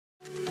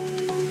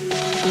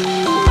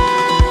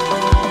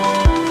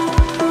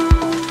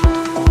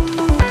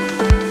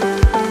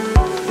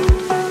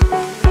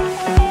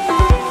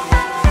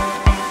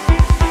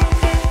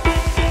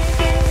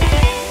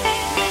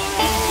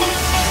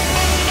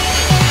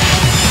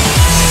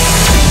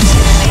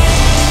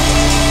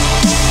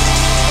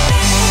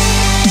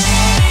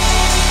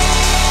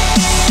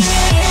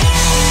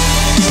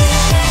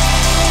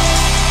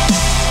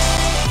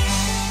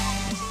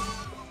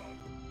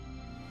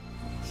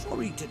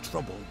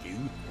you,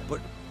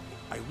 but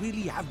I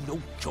really have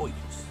no choice.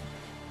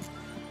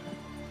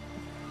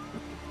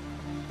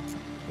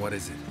 What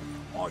is it?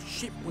 Our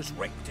ship was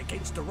wrecked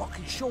against a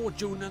rocky shore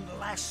during the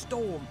last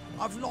storm.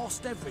 I've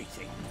lost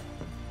everything.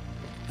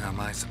 How am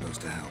I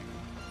supposed to help?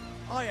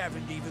 I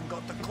haven't even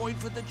got the coin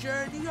for the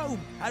journey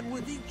home, and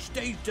with each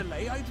day's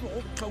delay, I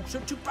draw closer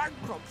to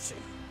bankruptcy.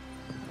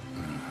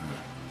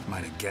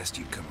 Might have guessed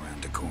you'd come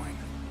around to coin.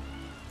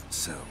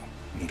 So,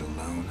 need a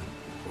loan?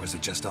 Or is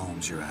it just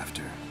alms you're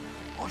after?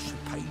 I shall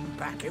pay you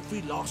back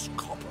every last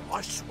copper,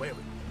 I swear it.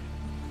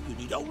 You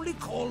need only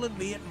call on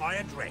me at my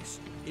address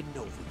in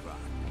Novigrad.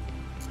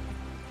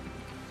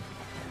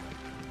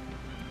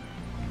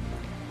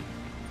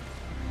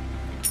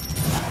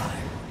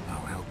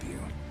 I'll help you.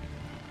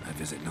 I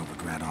visit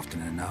Novigrad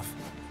often enough.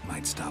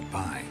 Might stop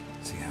by,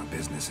 see how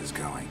business is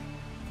going.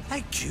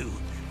 Thank you.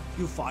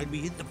 You'll find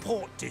me in the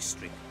Port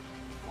District.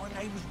 My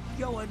name's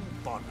Johann.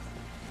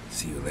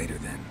 See you later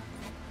then.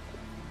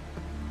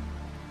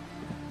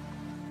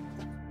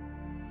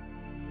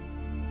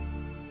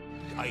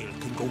 I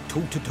can go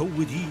toe-to-toe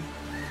with ye.